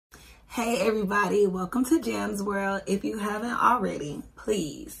Hey everybody, welcome to Jam's World. If you haven't already,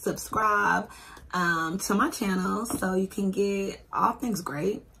 please subscribe to my channel so you can get all things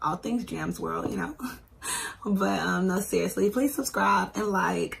great, all things Jam's World, you know. But no, seriously, please subscribe and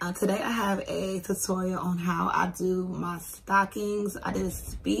like. Today I have a tutorial on how I do my stockings. I did a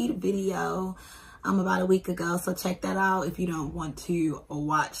speed video about a week ago, so check that out if you don't want to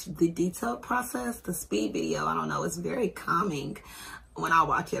watch the detailed process. The speed video, I don't know, it's very calming. When I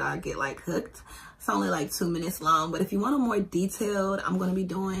watch it, I get like hooked. It's only like 2 minutes long, but if you want a more detailed, I'm going to be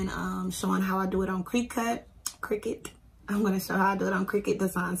doing showing how I do it on Cricut. I'm going to show how I do it on Cricut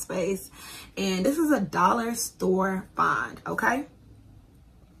Design Space. And this is a dollar store find, okay?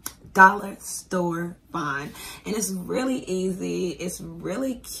 Dollar store find. And it's really easy. It's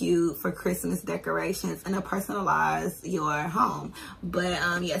really cute for Christmas decorations and to personalize your home. But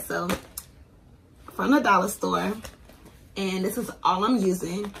yeah, so from the dollar store. And this is all I'm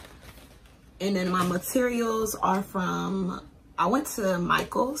using. And then my materials are from, I went to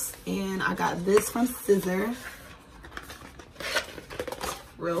Michael's and I got this from Scissor.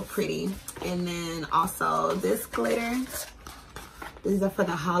 Real pretty. And then also this glitter. These are for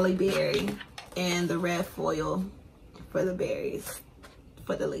the holly berry and the red foil for the berries,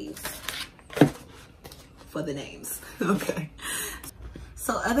 for the leaves, for the names. Okay.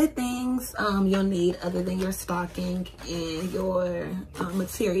 So other things you'll need other than your stocking and your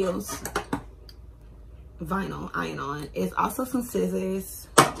materials, vinyl iron-on, is also some scissors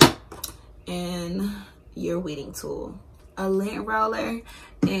and your weeding tool, a lint roller,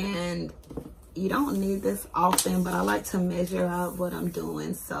 and you don't need this often, but I like to measure out what I'm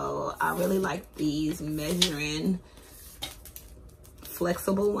doing. So I really like these measuring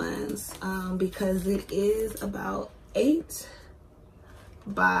flexible ones because it is about 8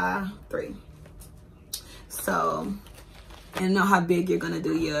 by 3. So, and know how big you're gonna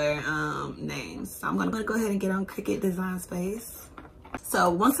do your names. So I'm gonna go ahead and get on Cricut Design Space. So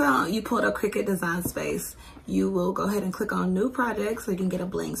once you pull up Cricut Design Space, you will go ahead and click on New Project so you can get a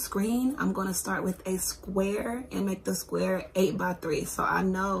blank screen. I'm gonna start with a square and make the square 8 by 3. So I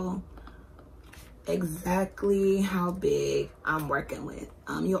know exactly how big I'm working with.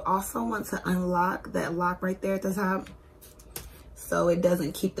 You'll also want to unlock that lock right there at the top, so it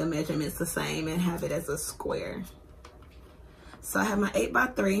doesn't keep the measurements the same and have it as a square. So I have my 8 by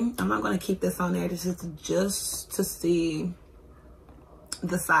 3. I'm not going to keep this on there just to see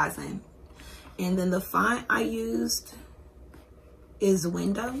the sizing. And then the font I used is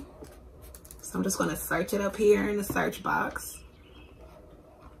window. So I'm just going to search it up here in the search box.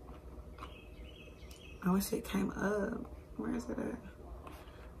 I wish it came up. Where is it at?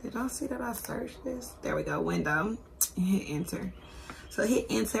 Did y'all see that I searched this? There we go, window, and hit enter. So hit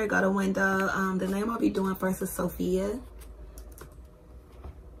enter, go to window. The name I'll be doing first is Sophia.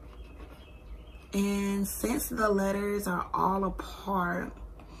 And since the letters are all apart,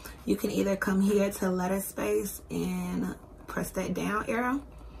 you can either come here to letter space and press that down arrow.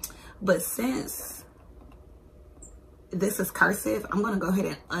 But since this is cursive, I'm gonna go ahead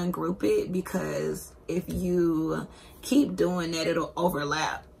and ungroup it, because if you keep doing that, it'll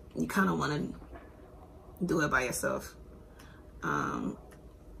overlap. You kind of want to do it by yourself.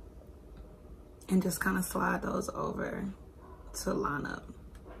 And just kind of slide those over to line up.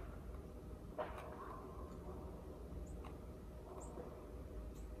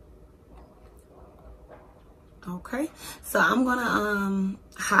 Okay, so I'm gonna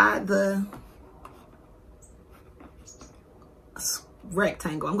hide the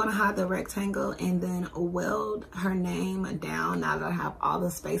rectangle. I'm gonna hide the rectangle and then weld her name down. Now that I have all the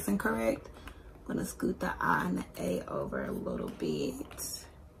spacing correct, I'm gonna scoot the I and the A over a little bit.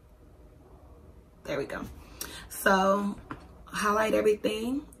 There we go. So highlight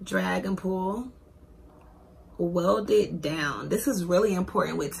everything, drag and pull, weld it down. This is really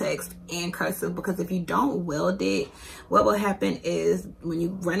important with text and cursive, because if you don't weld it, what will happen is when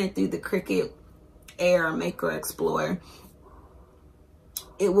you run it through the Cricut Air, Maker, Explorer,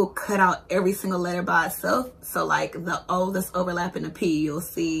 it will cut out every single letter by itself. So like the O that's overlapping the P, you'll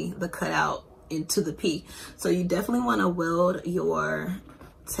see the cutout into the P. So you definitely want to weld your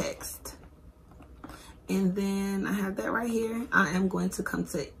text. And then I have that right here. I am going to come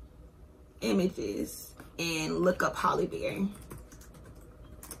to images and look up holly berry.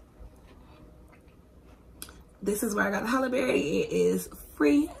 This is where I got the holly berry. It is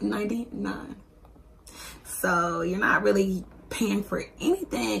free $99. So you're not really paying for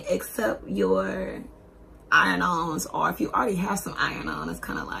anything except your iron-ons, or if you already have some iron-on, it's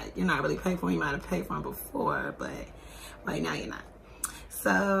kind of like you're not really paying for them. You might have paid for them before, but right now you're not.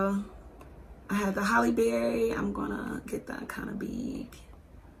 So I have the holly berry. I'm gonna get that kind of big.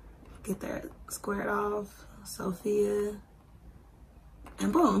 Get that squared off. Sophia.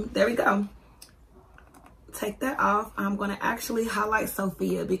 And boom, there we go. Take that off. I'm going to actually highlight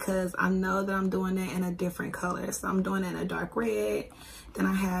Sophia because I know that I'm doing it in a different color. So I'm doing it in a dark red. Then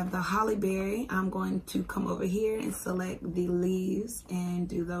I have the holly berry. I'm going to come over here and select the leaves and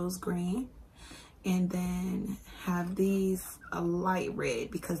do those green. And then have these a light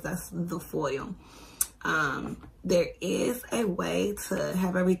red because that's the foil. There is a way to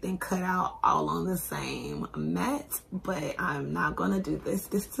have everything cut out all on the same mat, but I'm not gonna do this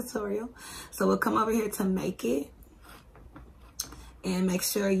tutorial. So we'll come over here to make it and make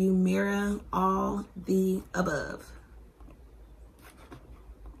sure you mirror all the above.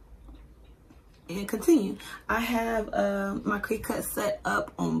 And continue. I have my Cricut set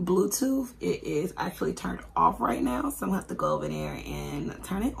up on Bluetooth. It is actually turned off right now, so I'm gonna have to go over there and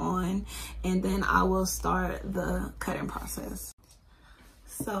turn it on, and then I will start the cutting process.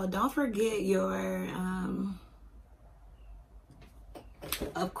 So don't forget your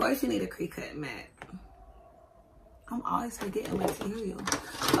of course you need a Cricut mat. I'm always forgetting material.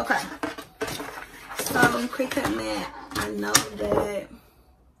 Okay, so Cricut mat, I know that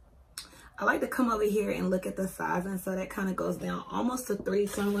I like to come over here and look at the size, and so that kind of goes down almost to 3.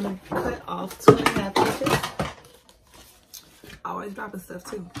 So I'm going to cut off 2.5 inches. Always dropping stuff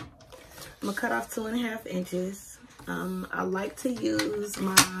too. I'm going to cut off 2.5 inches. I like to use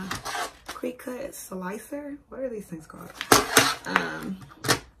my Cricut slicer. What are these things called? I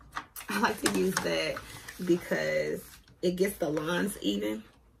like to use that because it gets the lines even.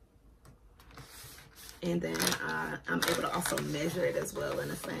 And then I'm able to also measure it as well in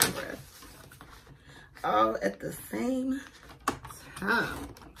the same breath. All at the same time.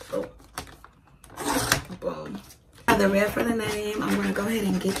 Oh, boom. I have the red for the name. I'm gonna go ahead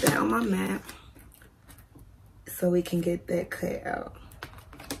and get that on my map so we can get that cut out.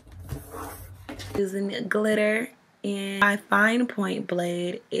 Using glitter, and my fine point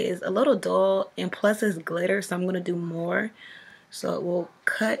blade is a little dull, and plus it's glitter, so I'm gonna do more so it will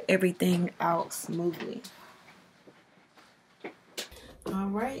cut everything out smoothly. All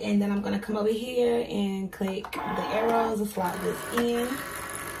right, and then I'm gonna come over here and click the arrows and slide this in.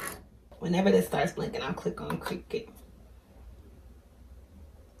 Whenever this starts blinking, I'll click on Cricut.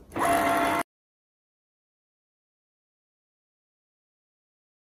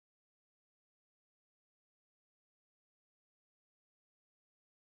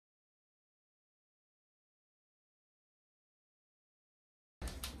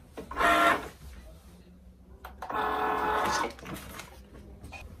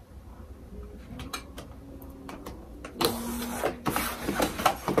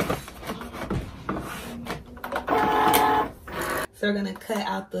 So we're gonna cut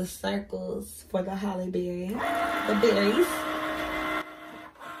out the circles for the holly berry, the berries.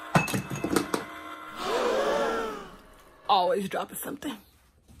 Always dropping something.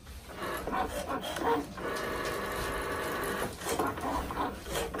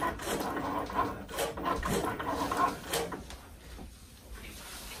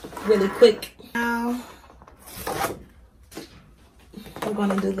 Really quick. Now we're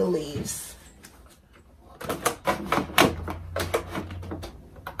gonna do the leaves.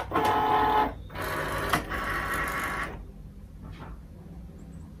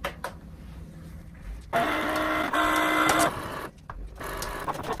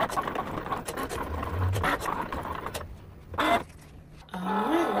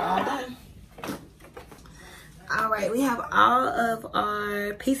 We have all of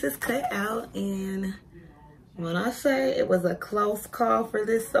our pieces cut out, and when I say it was a close call for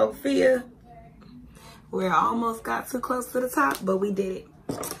this Sophia, we almost got too close to the top, but we did it.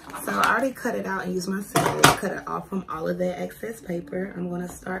 So I already cut it out and used my scissors to cut it off from all of the excess paper. I'm going to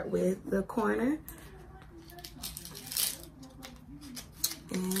start with the corner,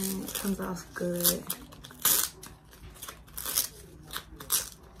 and it comes off good.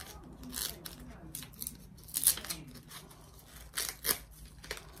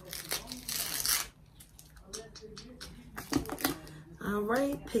 All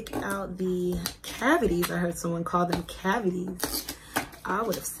right, pick out the cavities. I heard someone call them cavities. I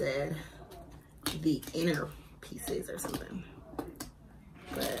would have said the inner pieces or something.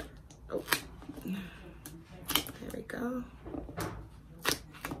 But, oh, there we go.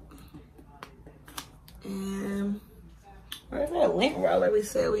 And where's that lint roller we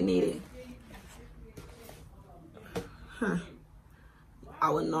said we needed? Huh. I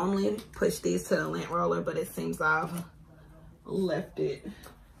would normally push these to the lint roller, but it seems I've left it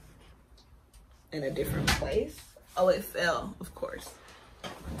in a different place. Oh, it fell, of course.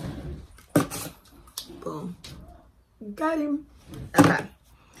 Boom. Got him. Okay.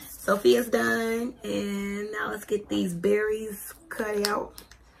 Sophia's done, and now let's get these berries cut out.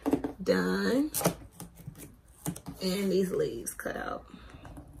 Done. And these leaves cut out.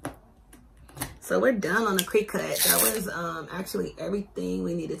 So we're done on the Cricut. That was actually everything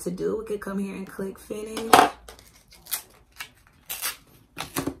we needed to do. We could come here and click finish.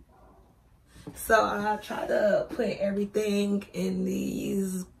 So I try to put everything in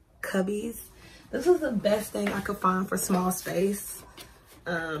these cubbies. This was the best thing I could find for small space.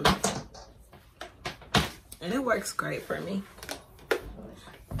 And it works great for me.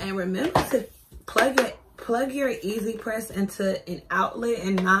 And remember to plug your Easy Press into an outlet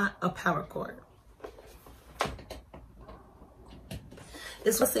and not a power cord.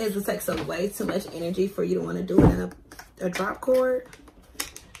 This one says it takes up way too much energy for you to want to do it in a drop cord.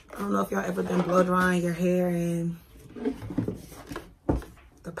 I don't know if y'all ever been blow drying your hair and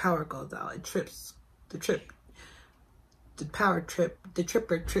the power goes out. It trips. The tripper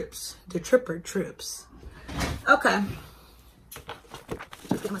trips. Okay.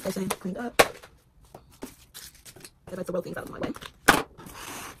 Let's get my station cleaned up. I like to roll things out of my way.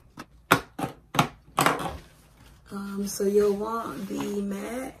 So you'll want the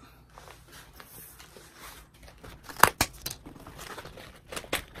mat.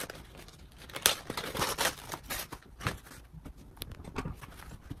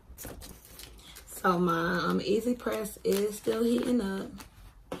 So my Easy Press is still heating up.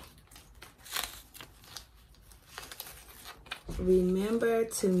 Remember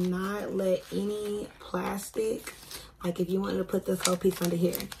to not let any plastic, like if you wanted to put this whole piece under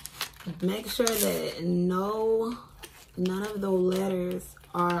here, make sure that none of the letters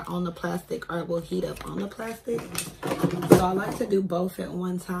are on the plastic or will heat up on the plastic. So I like to do both at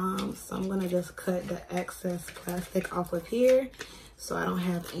one time. So I'm gonna just cut the excess plastic off of here so I don't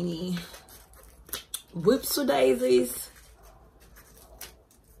have any whoops or daisies.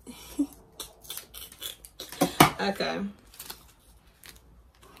 Okay.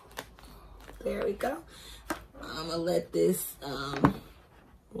 There we go. I'm gonna let this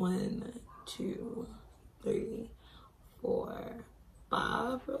 1, 2, 3, 4,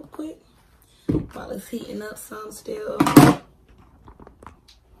 5 real quick while it's heating up some still.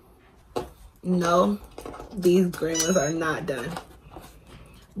 No, these green ones are not done,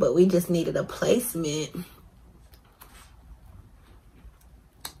 but we just needed a placement.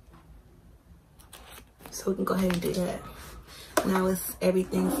 So we can go ahead and do that. Now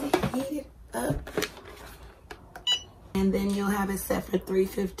everything's heated up. And then you'll have it set for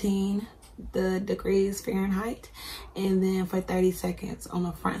 315 degrees Fahrenheit, and then for 30 seconds on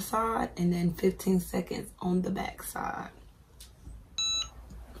the front side, and then 15 seconds on the back side.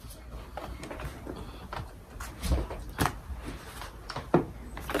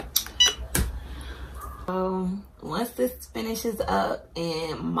 Once this finishes up,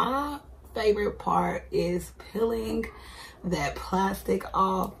 and my favorite part is peeling that plastic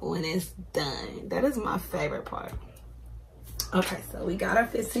off when it's done. That is my favorite part. Okay, so we got our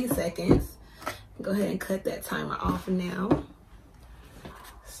 15 seconds. Go ahead and cut that timer off now.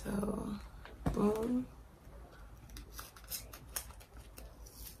 So, boom.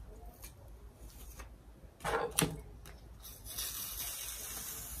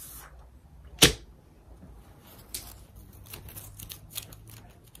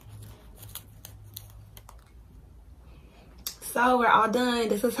 So we're all done.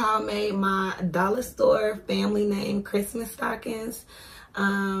 This is how I made my dollar store family name Christmas stockings.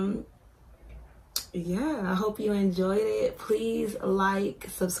 Yeah, I hope you enjoyed it. Please like,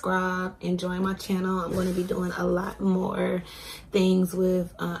 subscribe, and join my channel. I'm going to be doing a lot more things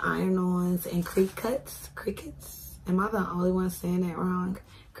with iron-ons and Cricuts. Am I the only one saying that wrong?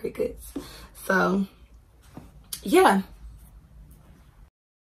 Cricuts. So, yeah.